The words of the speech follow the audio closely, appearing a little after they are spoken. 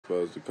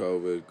exposed to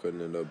COVID,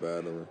 couldn't end up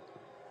battling.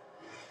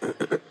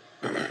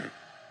 Man,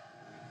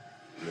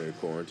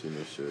 quarantine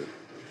and shit.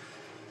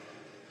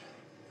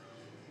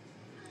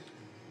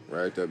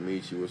 Racked up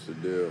Michi, what's the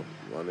deal?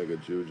 My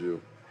nigga Juju.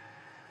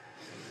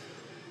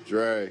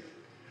 Dre,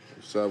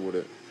 what's up with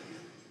it?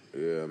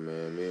 Yeah,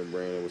 man, me and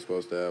Brandon was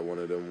supposed to have one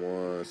of them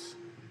ones.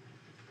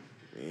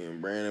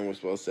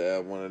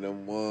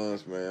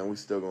 Man. We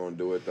still gonna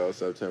do it, though,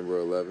 September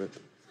 11th.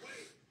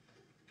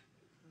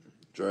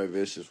 Dre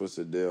Vicious, what's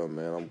the deal,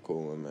 man? I'm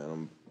cooling,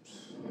 man.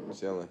 I'm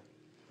chilling.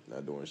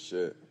 Not doing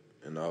shit.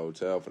 In the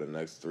hotel for the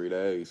next 3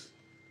 days.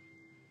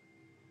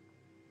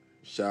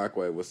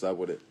 Shockwave, what's up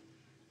with it?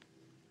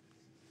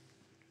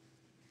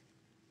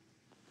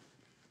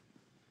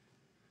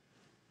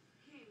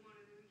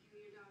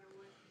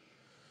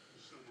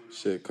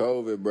 Shit,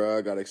 COVID, bro.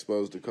 I got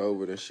exposed to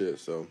COVID and shit,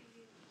 so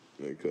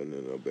they couldn't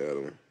end up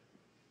battling. What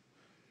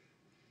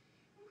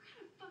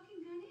kind of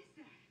fucking gun is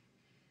that?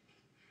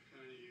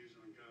 Kind of use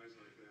on guys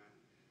like that.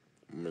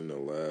 I'm in the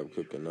lab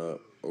cooking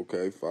up.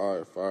 Okay,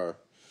 fire.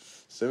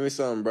 Send me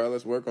something, bro.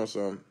 Let's work on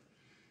something.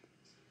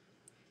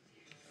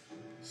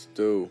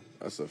 Stu,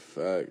 that's a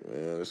fact,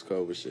 man. This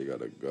COVID shit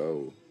gotta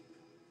go.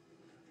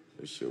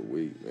 This shit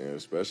weak, man.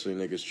 Especially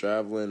niggas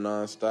traveling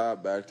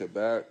nonstop, back to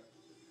back.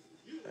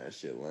 That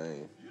shit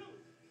lame.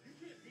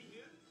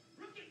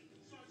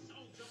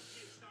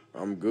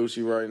 I'm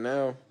Gucci right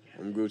now,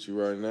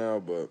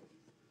 but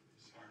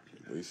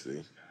we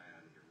see.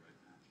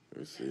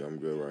 I'm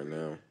good right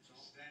now.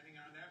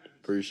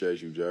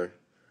 Appreciate you, Jay.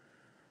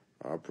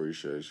 I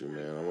appreciate you,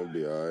 man. I'm gonna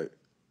be alright.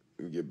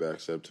 We get back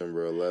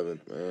September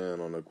 11th,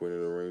 man, on the Queen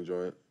of the Ring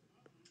joint.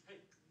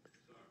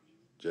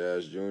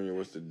 Jazz Jr.,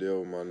 what's the deal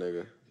with my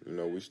nigga? You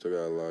know, we still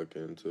gotta lock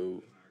in,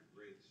 too.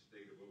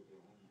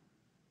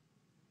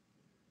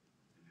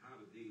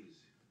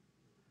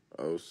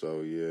 Oh,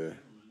 so, yeah.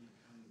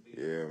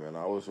 Yeah, man,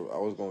 I was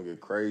gonna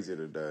get crazy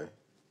today.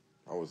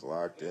 I was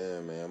locked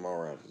in, man. My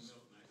rounds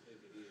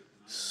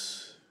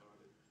was...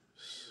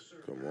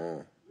 Come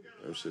on.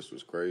 Them shits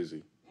was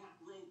crazy.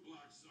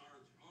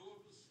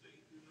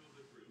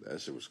 That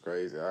shit was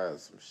crazy. I had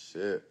some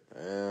shit,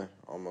 man.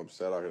 I'm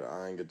upset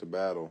I ain't get to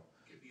battle.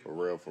 For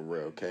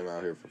real. Came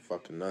out here for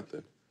fucking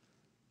nothing.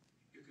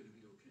 You're gonna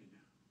be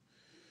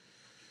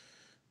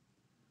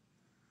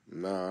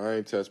okay now. Nah, I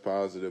ain't test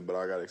positive, but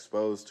I got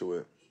exposed to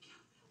it.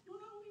 Well,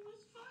 we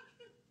was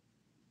fucking.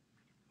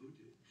 Who did?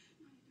 No,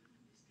 you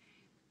don't understand.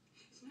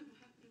 It's never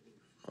happened to me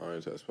before. I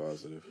ain't test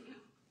positive.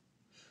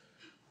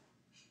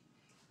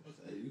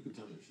 Hey, you can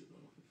turn that shit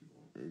off if you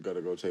want. You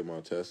gotta go take my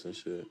test and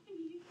shit.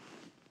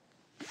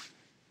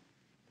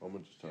 I'm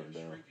gonna just turn it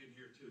down. In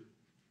here too.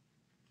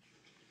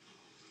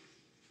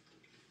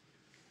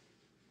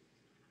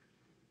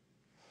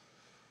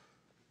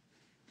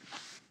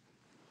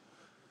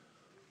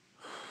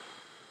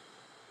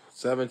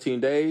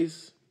 $17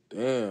 days?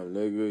 Damn,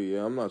 nigga.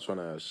 Yeah, I'm not trying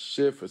to have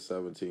shit for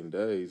 17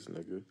 days,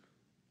 nigga.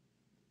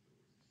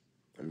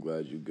 I'm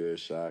glad you good,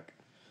 Shock.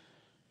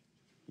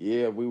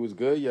 Yeah, we was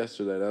good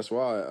yesterday. That's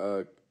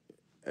why,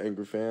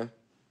 Angry Fan.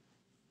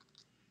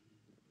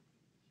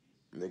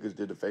 Niggas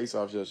did the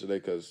face-offs yesterday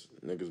because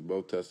niggas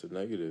both tested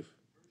negative.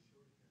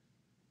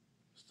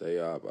 Stay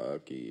up,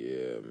 Aki.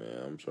 Yeah,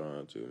 man. I'm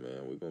trying to,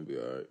 man. We gonna be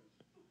alright.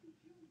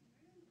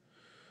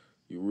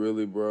 You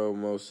really, bro,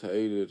 most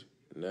hated.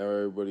 Now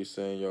everybody's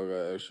saying y'all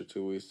got extra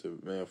 2 weeks to...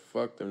 Man,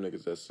 fuck them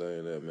niggas that's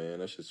saying that, man.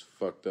 That shit's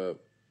fucked up.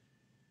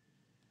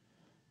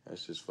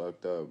 That's just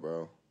fucked up,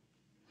 bro.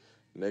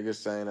 Niggas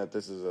saying that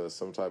this is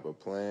some type of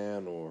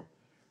plan or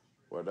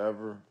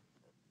whatever.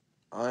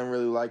 I didn't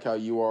really like how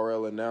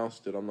URL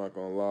announced it. I'm not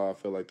gonna lie. I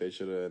feel like they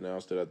should have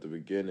announced it at the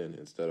beginning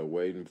instead of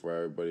waiting for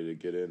everybody to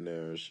get in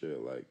there and shit.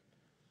 Like,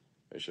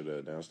 they should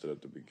have announced it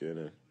at the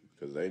beginning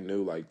because they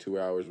knew like 2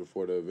 hours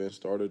before the event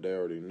started. They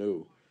already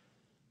knew,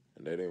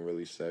 and they didn't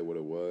really say what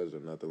it was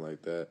or nothing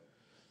like that.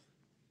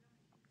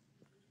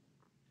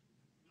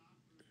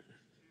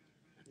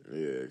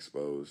 Yeah,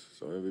 exposed.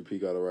 So MVP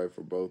got it right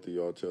for both of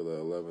y'all till the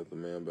 11th. The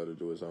man better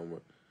do his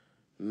homework.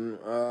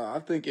 I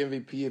think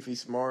MVP, if he's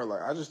smart,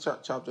 like, I just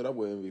chopped it up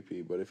with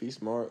MVP, but if he's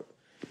smart,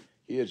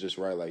 he'll just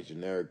write, like,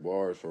 generic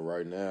bars for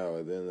right now,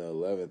 and then the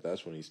 11th,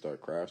 that's when he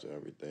start crafting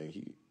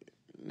everything.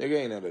 Nigga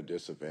ain't at a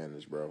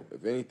disadvantage, bro.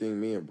 If anything,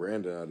 me and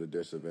Brandon at a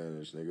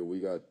disadvantage, nigga. We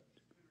got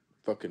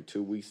fucking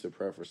 2 weeks to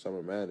prep for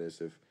Summer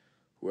Madness if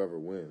whoever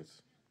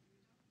wins.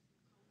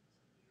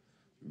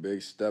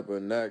 Big Stepper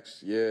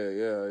next. Yeah.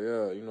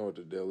 You know what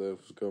the deal is.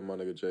 What's good, my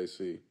nigga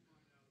JC?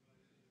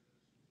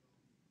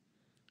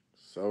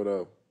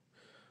 Soto,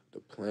 the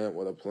plan,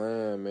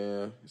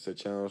 man. It's a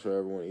challenge for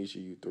everyone. Each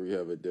of you three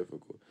have it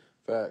difficult.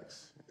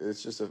 Facts.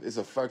 It's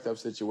a fucked up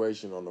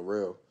situation on the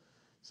real.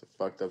 It's a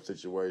fucked up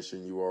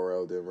situation.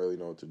 URL didn't really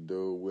know what to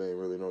do. We ain't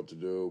really know what to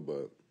do,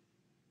 but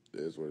it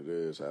is what it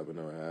is. Happen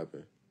or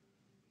happen.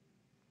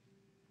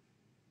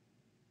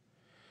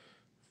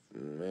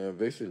 Man,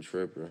 Vixen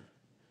tripping.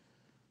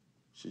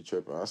 She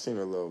tripping. I seen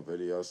a little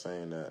video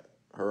saying that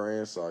her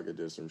and Saga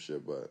did some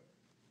shit, but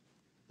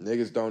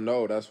niggas don't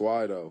know. That's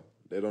why, though.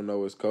 They don't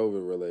know it's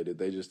COVID related.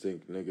 They just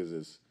think niggas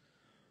is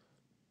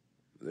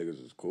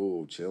Niggas was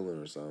cool, chilling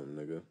or something,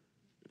 nigga.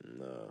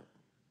 Nah.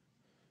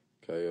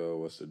 KO,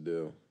 what's the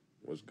deal?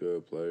 What's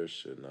good, players?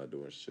 Shit, not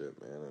doing shit,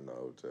 man, in the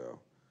hotel.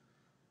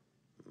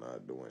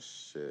 Not doing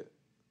shit.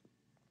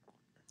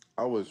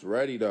 I was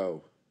ready,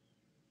 though.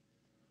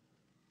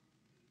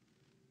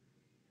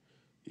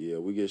 Yeah,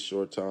 we get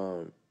short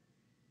time.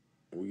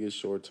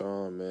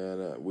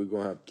 Man. We're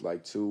going to have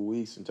like 2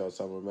 weeks until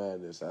Summer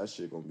Madness. That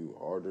shit going to be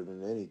harder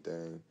than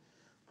anything.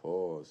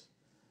 Pause.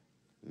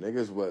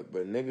 Niggas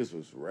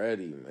was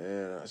ready,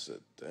 man. That's the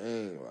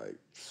thing. Like,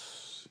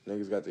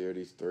 niggas got to hear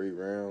these 3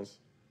 rounds.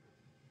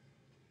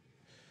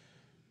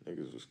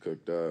 Niggas was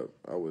cooked up.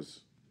 I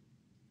was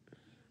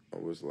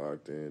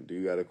locked in. Do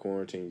you got a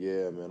quarantine?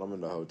 Yeah, man. I'm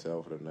in the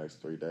hotel for the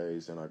next 3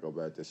 days, and I go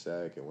back to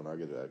SAC. And when I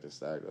get back to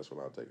SAC, that's when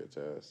I'll take a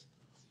test.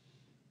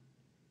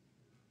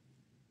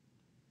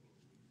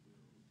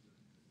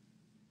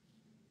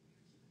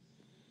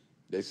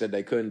 They said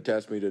they couldn't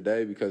test me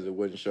today because it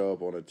wouldn't show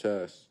up on a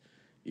test.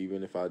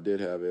 Even if I did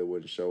have it, it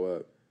wouldn't show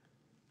up.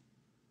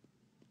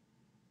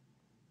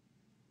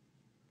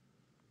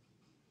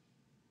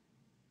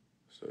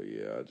 So,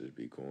 yeah, I'll just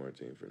be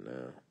quarantined for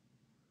now.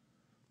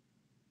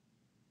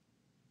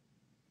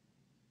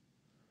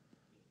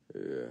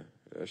 Yeah,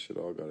 that shit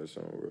all got its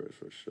own risk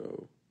for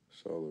sure.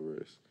 It's all a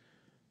risk.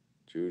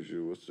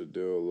 Juju, what's the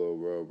deal,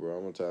 little bro?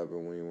 I'm gonna tap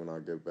in when I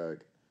get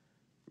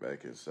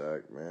back in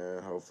SAC,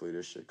 man. Hopefully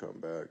this shit come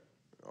back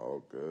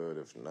all good.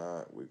 If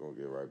not, we gonna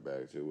get right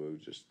back to it. We'll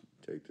just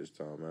take this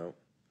time out.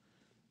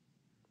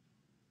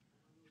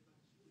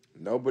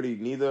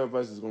 Neither of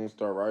us is gonna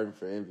start writing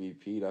for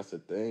MVP. That's the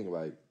thing.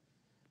 Like,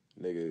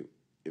 nigga,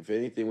 if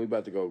anything, we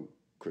about to go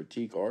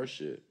critique our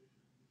shit.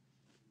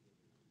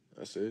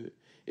 That's it.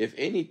 If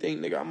anything,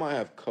 nigga, I might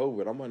have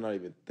COVID. I might not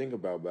even think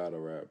about battle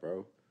rap,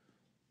 bro.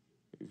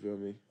 You feel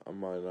me? I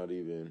might not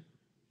even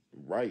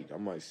write. I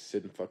might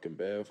sit in fucking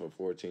bed for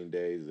 14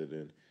 days and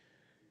then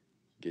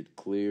get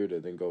cleared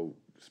and then go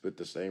spit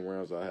the same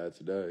rounds I had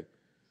today.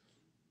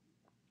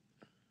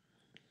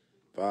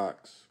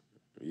 Fox.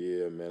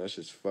 Yeah, man, that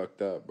shit's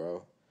fucked up,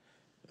 bro.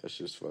 That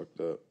shit's fucked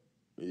up.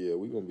 Yeah,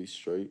 we gonna be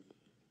straight.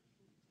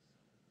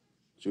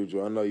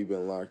 Juju, I know you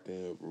been locked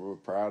in. We're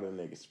proud of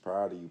niggas.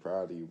 Proud of you,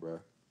 bro.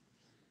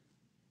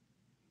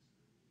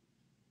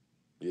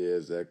 Yeah,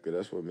 exactly.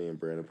 That's what me and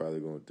Brandon probably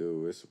gonna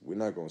do. We're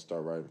not gonna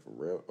start writing for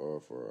real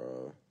or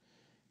for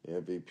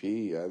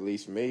MVP. At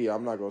least me,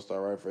 I'm not gonna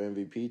start writing for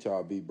MVP till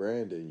I beat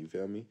Brandon. You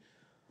feel me?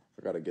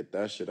 I gotta get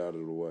that shit out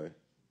of the way.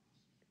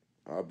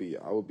 I would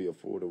be a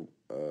fool to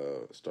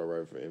start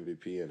writing for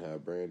MVP and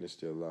have Brandon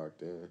still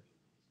locked in.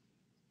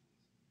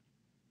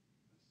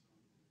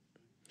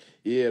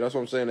 Yeah, that's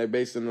what I'm saying. They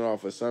basing it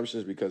off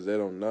assumptions because they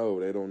don't know.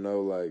 They don't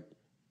know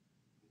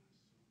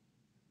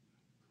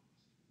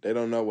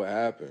what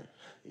happened.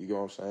 You know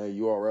what I'm saying?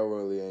 URL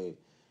really ain't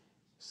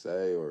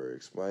say or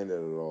explain it at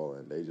all,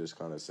 and they just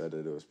kind of said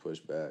that it was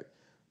pushed back.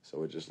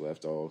 So it just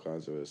left all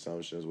kinds of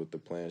assumptions with the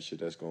plan shit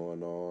that's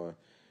going on,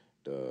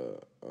 the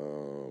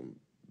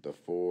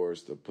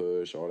force, the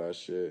push, all that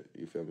shit.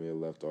 You feel me? It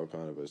left all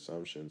kind of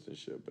assumptions and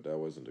shit, but that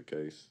wasn't the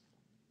case.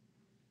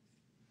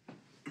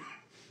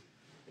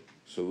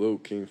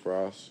 Salute, King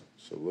Frost.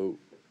 Salute.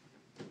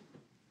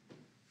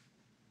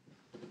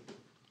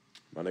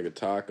 My nigga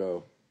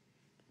Taco.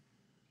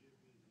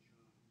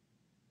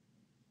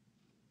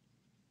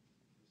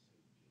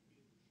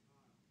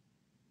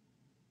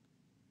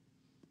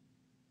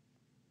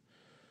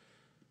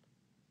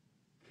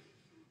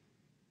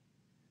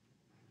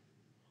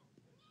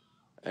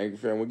 Angry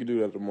fan, we can do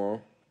that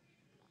tomorrow.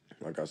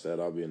 Like I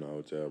said, I'll be in the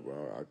hotel,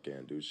 bro. I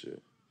can't do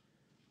shit.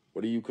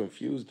 What are you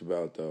confused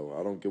about, though?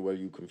 I don't get what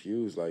you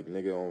confused. Like,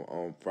 nigga,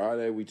 on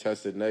Friday, we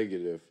tested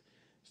negative.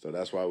 So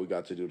that's why we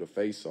got to do the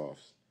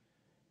face-offs.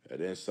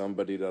 And then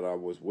somebody that I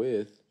was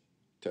with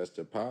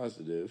tested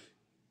positive.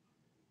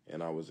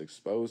 And I was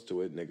exposed to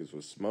it. Niggas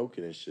was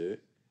smoking and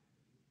shit.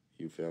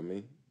 You feel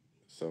me?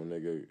 So,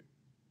 nigga,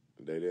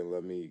 they didn't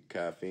let me,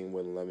 caffeine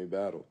wouldn't let me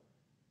battle.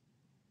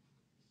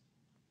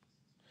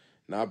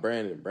 Not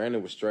Brandon.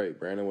 Brandon was straight.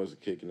 Brandon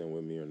wasn't kicking in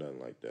with me or nothing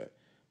like that.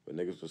 But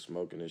niggas was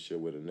smoking this shit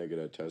with a nigga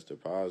that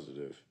tested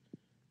positive.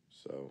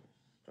 So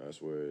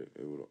that's where it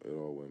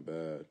all went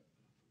bad.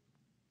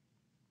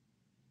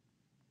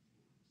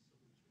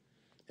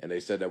 And they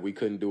said that we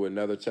couldn't do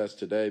another test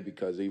today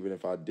because even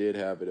if I did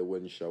have it, it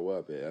wouldn't show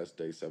up. It has to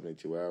stay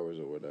 72 hours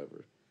or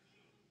whatever.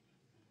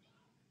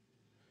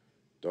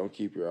 Don't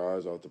keep your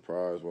eyes off the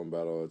prize, one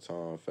battle at a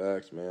time.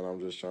 Facts, man. I'm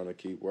just trying to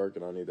keep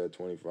working. I need that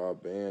 25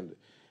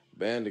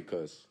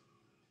 bandicus.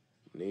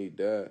 Need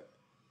that.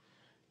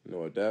 You know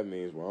what that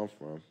means where I'm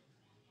from.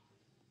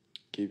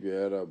 Keep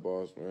your head up,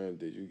 boss, man.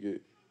 Did you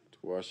get to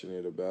watch any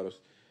of the battles?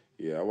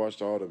 Yeah, I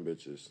watched all them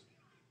bitches.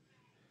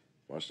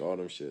 Watched all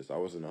them shits. I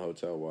was in the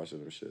hotel watching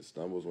them shits.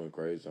 Stumbles went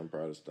crazy. I'm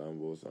proud of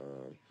Stumbles.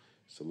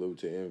 Salute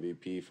to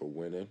MVP for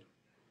winning.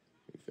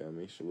 You feel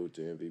me? Salute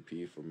to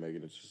MVP for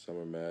making it to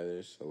Summer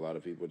Madness. A lot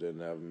of people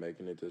didn't have him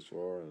making it this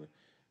far, and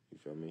you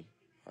feel me?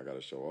 I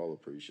gotta show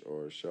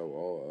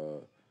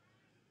all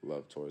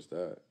love towards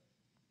that.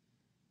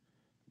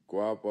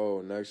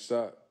 Guapo, next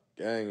up.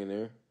 Gang in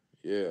there.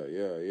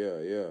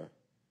 Yeah.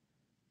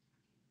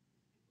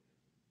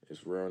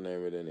 It's real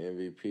name it in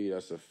MVP.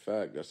 That's a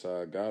fact. That's how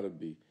it gotta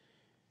be.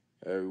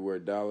 Everywhere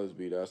dollars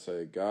be, that's how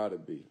it gotta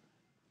be.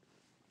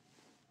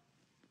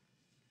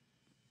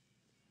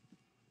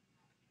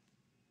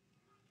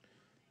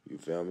 You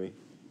feel me?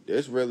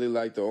 This really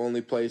like the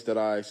only place that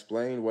I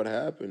explained what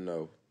happened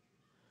though.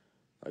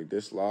 Like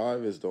this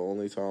live is the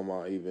only time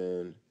I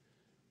even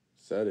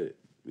said it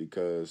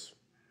because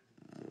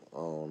I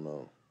don't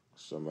know,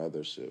 some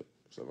other shit.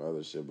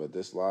 But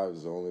this live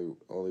is the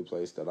only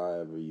place that I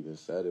ever even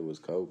said it was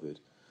COVID.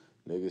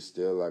 Niggas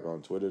still like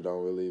on Twitter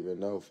don't really even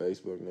know.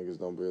 Facebook niggas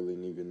don't really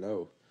even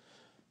know.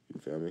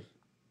 You feel me?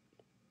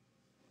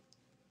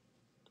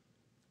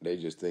 They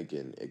just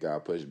thinking it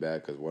got pushed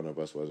back because one of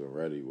us wasn't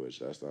ready, which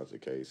that's not the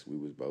case. We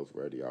was both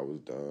ready. I was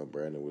done.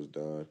 Brandon was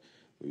done.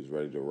 We was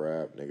ready to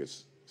rap.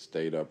 Niggas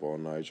stayed up all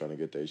night trying to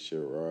get their shit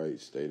right.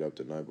 Stayed up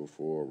the night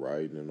before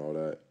writing and all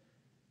that.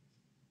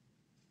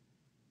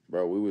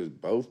 Bro, we was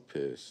both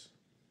pissed.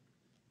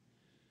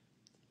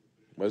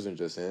 Wasn't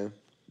just him.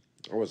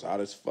 I was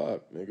hot as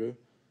fuck, nigga.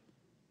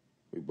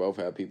 We both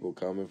had people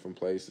coming from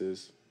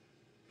places.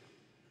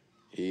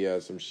 He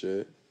had some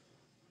shit.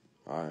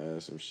 I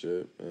had some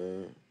shit,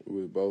 man.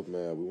 We was both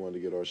mad. We wanted to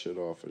get our shit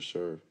off for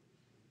sure.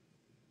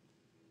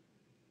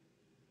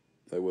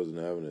 They wasn't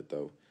having it,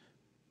 though.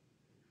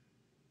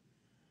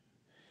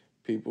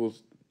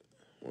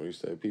 When you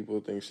say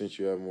people think since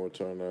you have more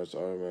time, that's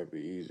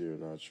automatically easier,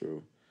 not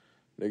true.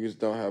 Niggas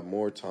don't have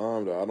more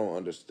time, though. I don't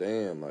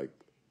understand. Like,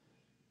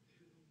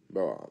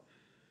 bro,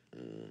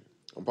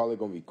 I'm probably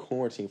going to be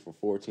quarantined for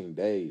 14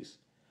 days.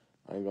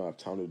 I ain't going to have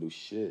time to do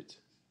shit.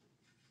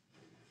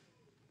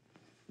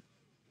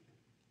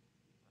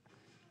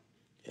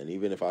 And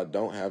even if I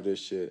don't have this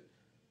shit,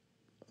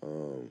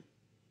 I'm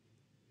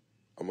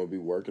going to be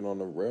working on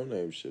the real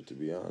name shit, to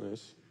be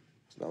honest.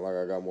 It's not like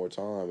I got more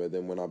time. And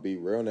then when I beat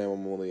real name,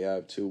 I'm only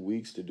have 2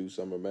 weeks to do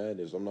Summer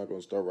Madness. I'm not going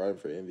to start writing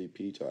for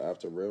MVP till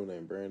after real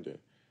name Brandon.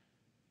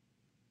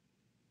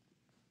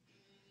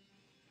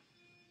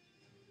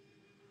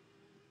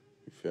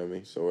 You feel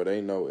me? So it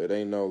ain't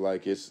no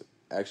like it's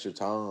extra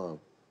time.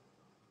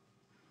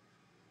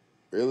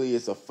 Really,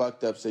 it's a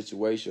fucked up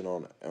situation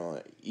on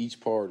each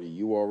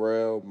party.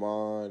 URL,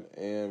 mine,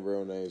 and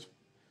real name's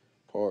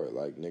part.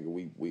 Like, nigga,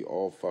 we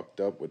all fucked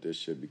up with this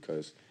shit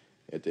because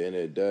at the end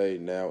of the day,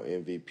 now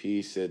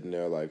MVP sitting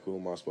there like, who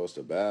am I supposed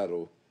to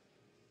battle?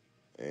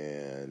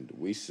 And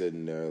we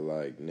sitting there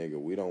like, nigga,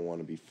 we don't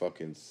want to be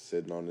fucking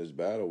sitting on this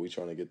battle. We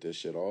trying to get this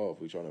shit off.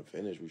 We trying to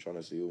finish. We trying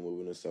to see who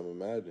moving to Summer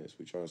Madness.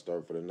 We trying to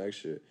start for the next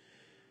shit.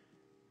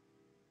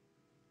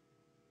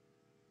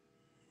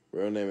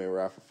 Real name ain't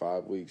rap for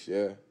 5 weeks,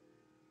 yeah.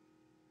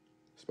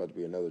 It's about to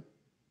be another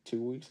 2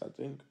 weeks, I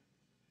think.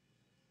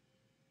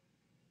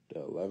 The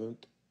 11th.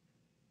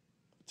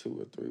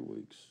 2 or 3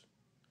 weeks.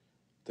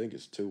 I think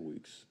it's 2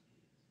 weeks.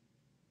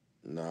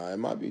 Nah, it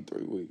might be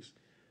 3 weeks.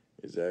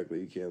 Exactly,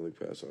 you can't look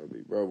past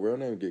RB. Bro, real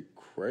name get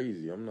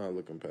crazy. I'm not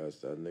looking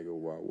past that nigga.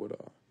 Why would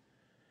I?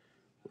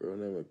 Real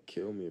name would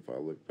kill me if I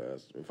look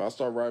past him. If I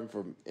start writing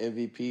for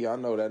MVP, I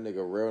know that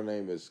nigga real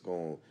name is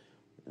going to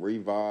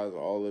revise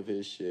all of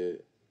his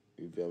shit.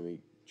 You feel me?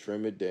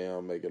 Trim it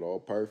down, make it all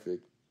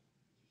perfect.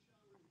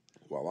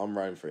 While I'm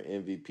writing for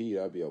MVP,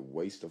 that'd be a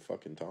waste of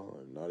fucking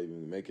time. Not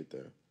even make it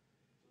there.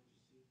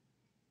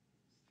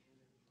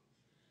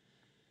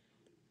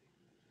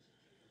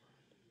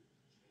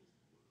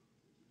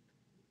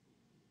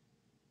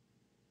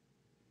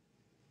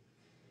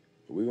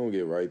 But we gonna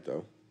get right,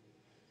 though.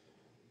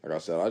 Like I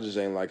said, I just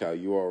ain't like how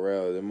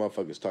URL, them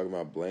motherfuckers talking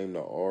about blame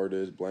the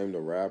artists, blame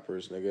the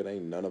rappers. Nigga, it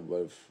ain't none of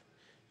us.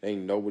 It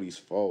ain't nobody's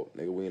fault.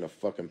 Nigga, we in a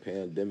fucking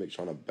pandemic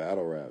trying to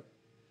battle rap.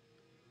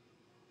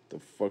 The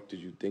fuck did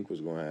you think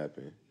was gonna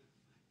happen?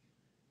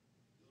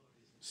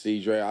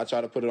 See, Dre, I try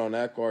to put it on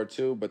that card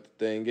too, but the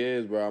thing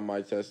is, bro, I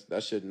might test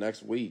that shit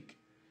next week.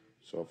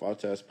 So if I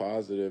test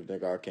positive,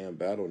 nigga, I can't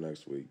battle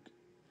next week.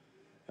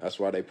 That's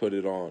why they put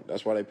it on.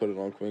 That's why they put it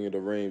on Queen of the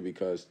Ring,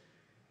 because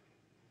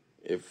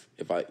if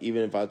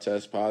I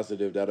test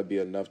positive, that'll be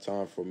enough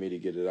time for me to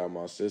get it out of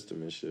my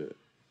system and shit.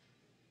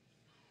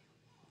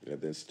 And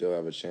then still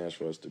have a chance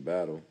for us to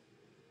battle.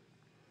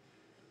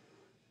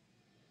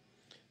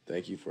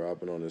 Thank you for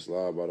hopping on this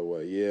live, by the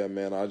way. Yeah,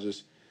 man,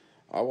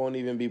 I won't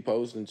even be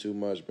posting too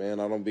much, man.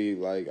 I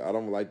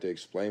don't like to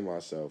explain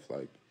myself.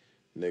 Like,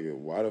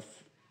 nigga,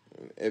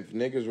 if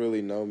niggas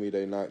really know me,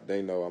 they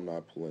know I'm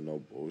not pulling no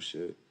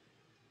bullshit.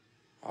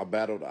 I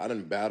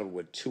done battled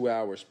with 2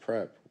 hours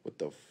prep. What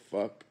the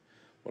fuck?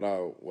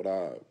 Would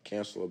I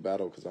cancel a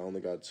battle because I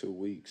only got 2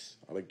 weeks?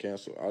 I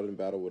didn't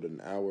battle with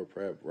an hour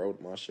prep, wrote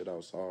my shit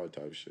outside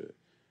type shit.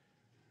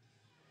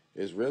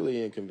 It's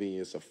really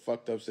inconvenient. It's a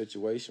fucked up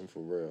situation for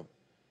real.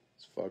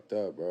 It's fucked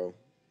up, bro.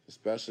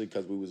 Especially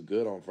because we was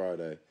good on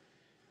Friday.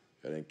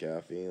 And then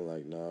Caffeine,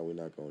 like, nah, we're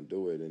not going to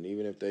do it. And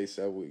even if they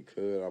said we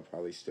could, I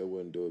probably still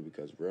wouldn't do it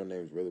because real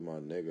name's really my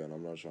nigga, and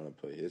I'm not trying to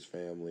put his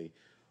family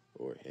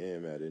or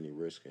him at any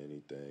risk or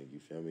anything. You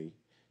feel me?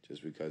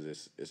 Just because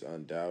it's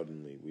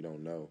undoubtedly, we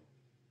don't know.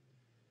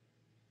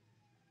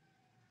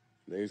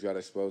 Niggas got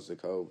exposed to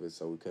COVID,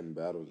 so we couldn't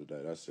battle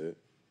today. That's it.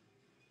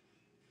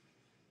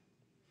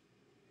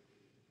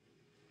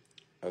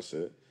 That's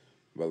it.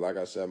 But like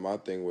I said, my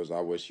thing was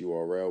I wish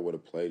URL would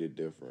have played it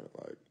different.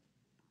 Like,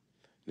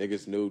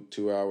 niggas knew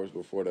 2 hours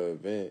before the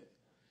event,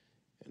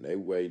 and they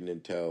waiting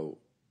until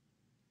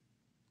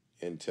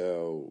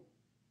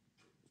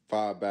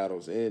 5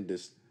 battles in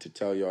to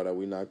tell y'all that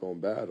we not gonna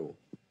battle.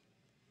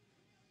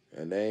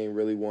 And they ain't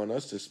really want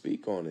us to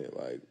speak on it.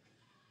 Like,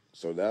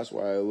 so that's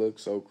why it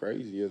looks so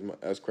crazy,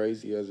 as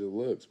crazy as it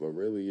looks. But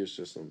really, it's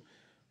just some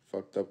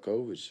fucked up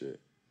COVID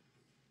shit.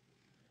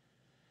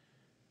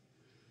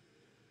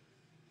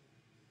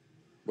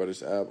 But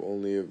it's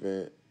app-only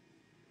event.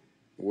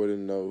 Wouldn't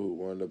know who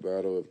won the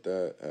battle if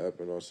that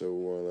happened on Civil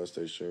War unless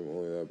they stream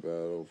only that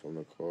battle from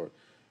the card.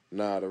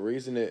 Nah, the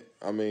reason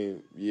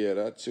yeah,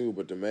 that too,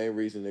 but the main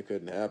reason it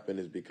couldn't happen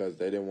is because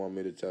they didn't want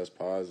me to test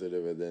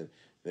positive, and then,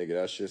 nigga,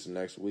 that's just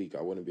next week.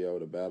 I wouldn't be able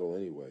to battle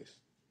anyways.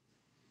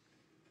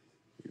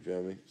 You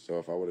feel me? So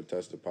if I would have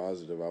tested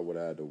positive, I would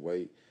have had to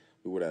wait.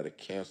 We would have had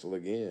to cancel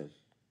again.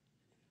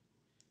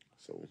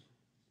 So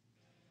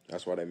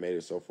that's why they made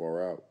it so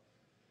far out.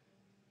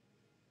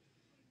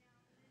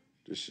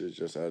 This shit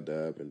just had to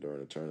happen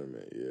during the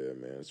tournament. Yeah,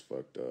 man, it's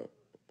fucked up.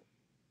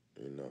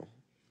 You know?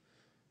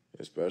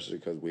 Especially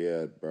because we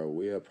had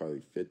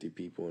probably 50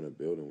 people in the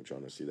building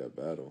trying to see that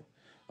battle.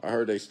 I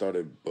heard they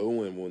started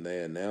booing when they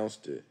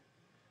announced it.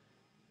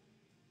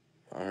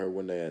 I heard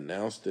when they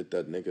announced it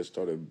that niggas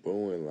started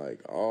booing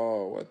like,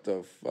 oh, what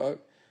the fuck?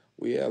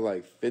 We had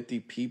like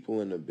 50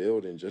 people in the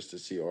building just to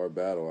see our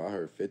battle. I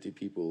heard 50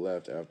 people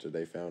left after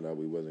they found out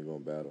we wasn't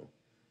going to battle.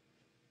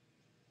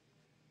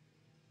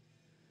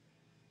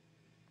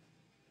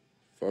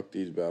 Fuck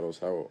these battles.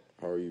 How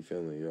are you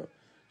feeling, yo?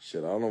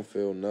 Shit, I don't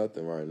feel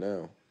nothing right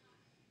now.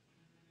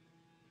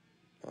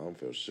 I don't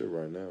feel shit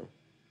right now.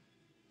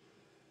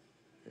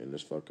 In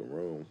this fucking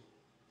room.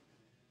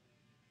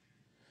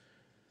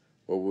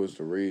 What was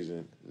the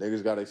reason?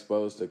 Niggas got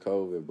exposed to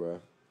COVID,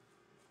 bro.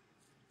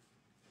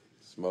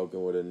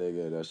 Smoking with a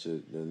nigga,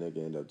 the nigga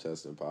ended up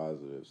testing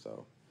positive,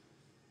 so.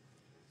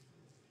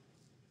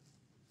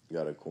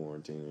 Got a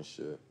quarantine and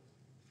shit.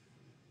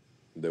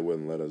 They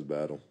wouldn't let us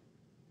battle.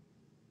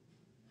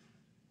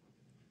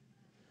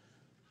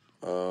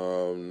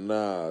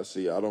 Nah,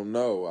 see, I don't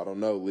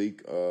know,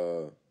 Leak.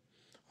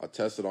 I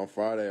tested on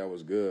Friday, I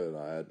was good.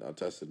 I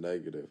tested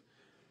negative.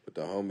 But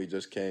the homie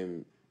just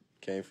came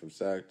from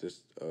SAC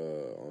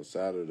on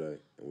Saturday,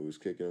 and we was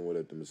kicking with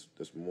it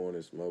this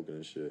morning, smoking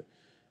and shit.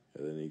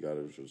 And then he got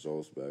his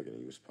results back, and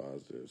he was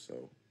positive.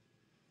 So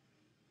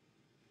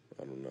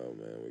I don't know,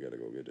 man. We gotta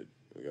go get it.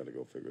 We gotta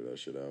go figure that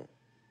shit out.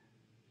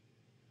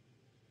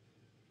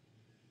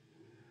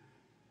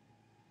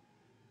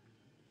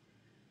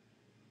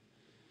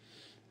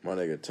 My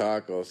nigga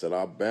Taco said,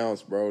 I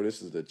bounced, bro.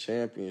 This is the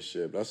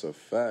championship. That's a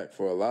fact.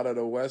 For a lot of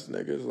the West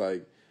niggas,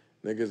 like,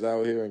 niggas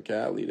out here in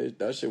Cali,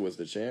 that shit was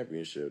the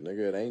championship.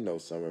 Nigga, it ain't no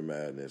Summer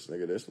Madness.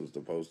 Nigga, this was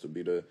supposed to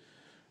be the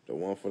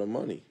one for the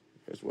money.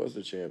 This was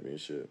the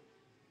championship.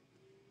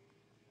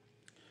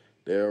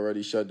 They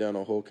already shut down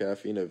a whole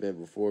caffeine event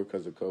before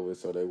because of COVID,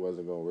 so they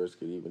wasn't going to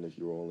risk it even if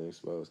you were only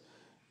exposed.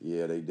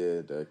 Yeah, they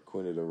did that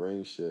Queen of the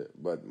Ring shit.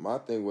 But my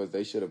thing was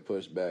they should have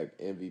pushed back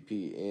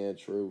MVP and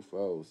True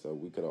Foe, so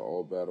we could have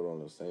all battled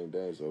on the same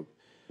day. So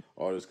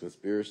all this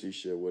conspiracy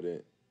shit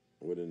wouldn't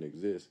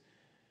exist.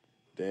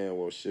 Damn,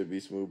 well, shit be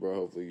smooth, bro.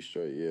 Hopefully you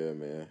straight. Yeah,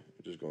 man.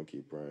 We're just gonna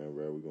keep praying,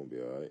 bro. We're gonna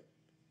be all right.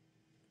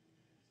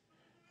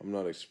 I'm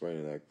not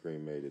explaining that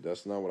Cream made it.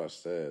 That's not what I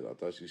said. I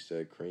thought you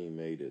said Cream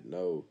made it.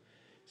 No,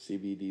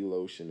 CBD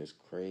lotion is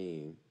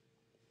cream.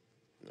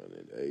 And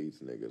then AIDS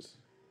niggas.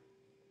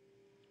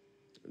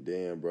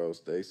 Damn, bro,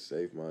 stay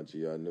safe, my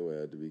G. I knew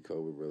it had to be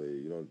COVID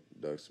related. You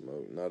don't duck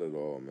smoke. Not at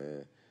all,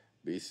 man.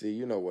 BC,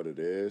 you know what it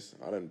is.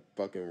 I done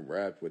fucking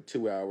rapped with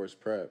 2 hours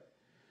prep.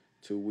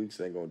 2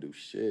 weeks ain't gonna do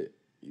shit.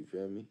 You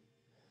feel me?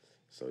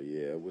 So,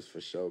 yeah, it was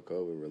for sure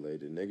COVID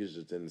related. Niggas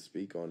just didn't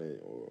speak on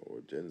it or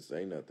didn't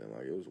say nothing.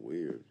 Like, it was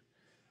weird.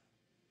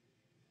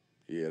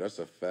 Yeah, that's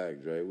a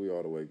fact, Dre. We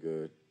all the way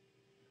good.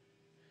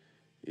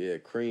 Yeah,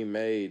 cream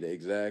made.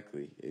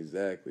 Exactly,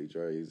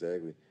 Dre,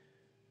 exactly.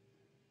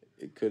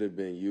 It could have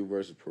been you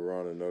versus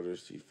Piranha.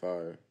 Notice he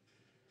fired.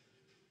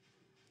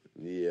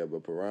 Yeah,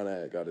 but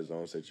Piranha had got his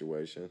own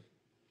situation.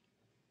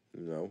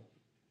 You know,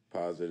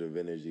 positive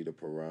energy to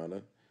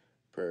Piranha.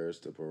 Prayers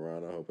to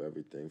Piranha. Hope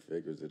everything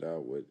figures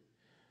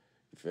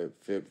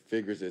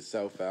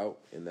itself out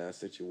in that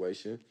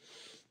situation.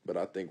 But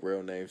I think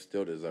Real Name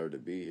still deserved to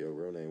be here.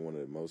 Real Name, one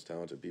of the most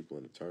talented people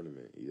in the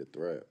tournament. He a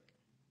threat.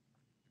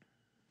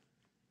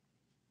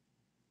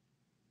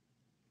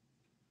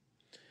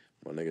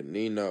 My nigga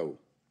Nino.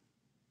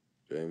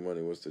 J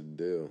Money, what's the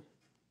deal?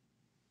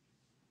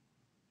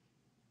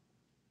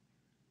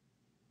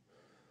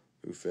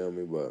 You feel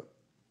me? But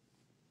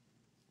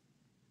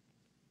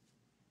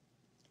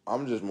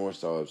I'm just more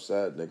so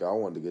upset, nigga. I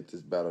wanted to get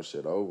this battle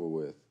shit over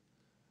with.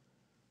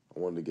 I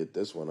wanted to get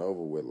this one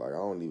over with. Like, I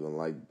don't even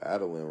like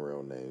battling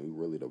Real Name. He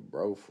really the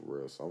bro for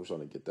real. So I'm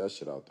trying to get that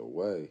shit out the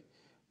way.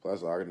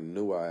 Plus, I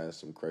knew I had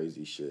some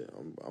crazy shit.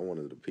 I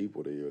wanted the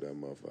people to hear that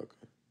motherfucker.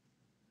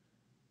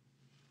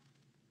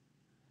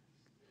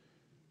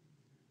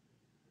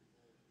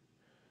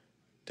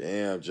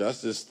 Damn,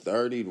 Justice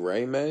 30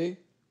 Ray May?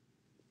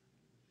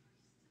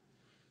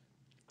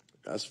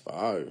 That's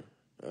fire.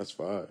 That's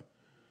fire.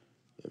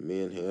 And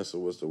me and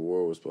Hansel was the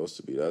war was supposed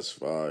to be. That's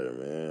fire,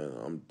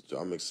 man.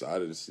 I'm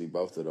excited to see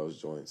both of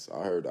those joints.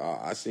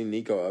 I seen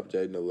Nico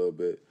updating a little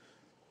bit.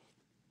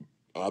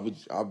 I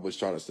was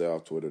trying to stay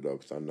off Twitter, though,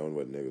 because I know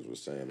what niggas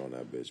was saying on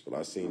that bitch. But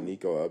I seen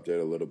Nico update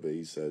a little bit.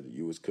 He said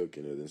you was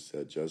cooking it and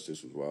said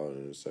Justice was wild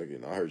in a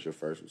second. I heard your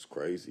first was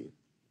crazy.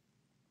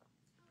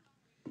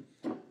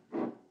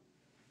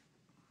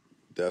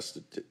 That's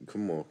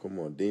come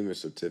on. Demon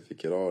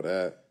certificate, all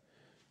that.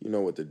 You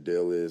know what the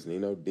deal is,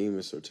 Nino.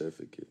 Demon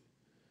certificate.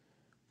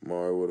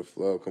 Mario with a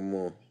flow, come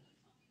on.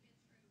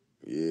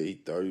 Yeah, he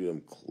 30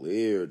 them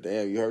clear.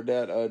 Damn, you heard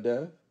that,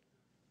 Dev?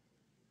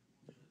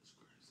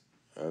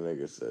 That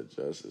nigga said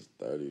Justice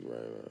 30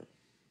 right now.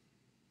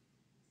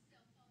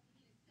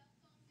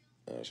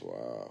 That's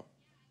wild.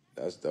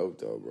 That's dope,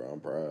 though, bro. I'm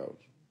proud.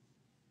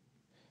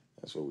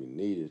 That's what we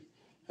needed.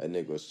 That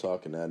nigga was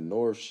talking that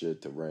North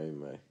shit to Rain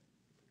Man.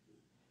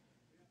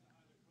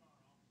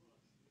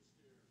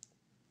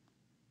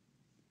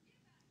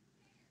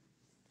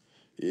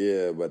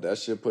 Yeah, but that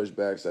shit pushed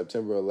back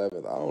September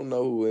 11th. I don't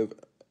know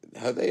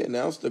have they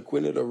announced the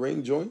Queen of the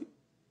Ring joint?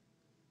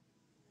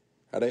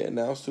 Have they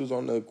announced who's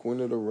on the Queen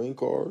of the Ring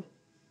card?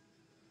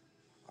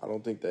 I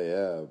don't think they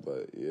have,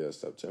 but yeah,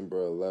 September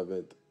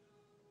 11th.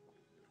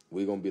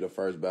 We gonna be the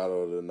first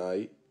battle of the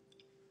night.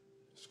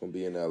 It's gonna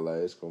be in LA.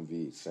 It's gonna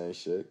be same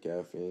shit,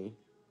 caffeine.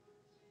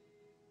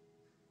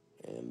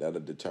 And that'll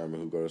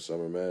determine who go to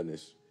Summer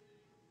Madness.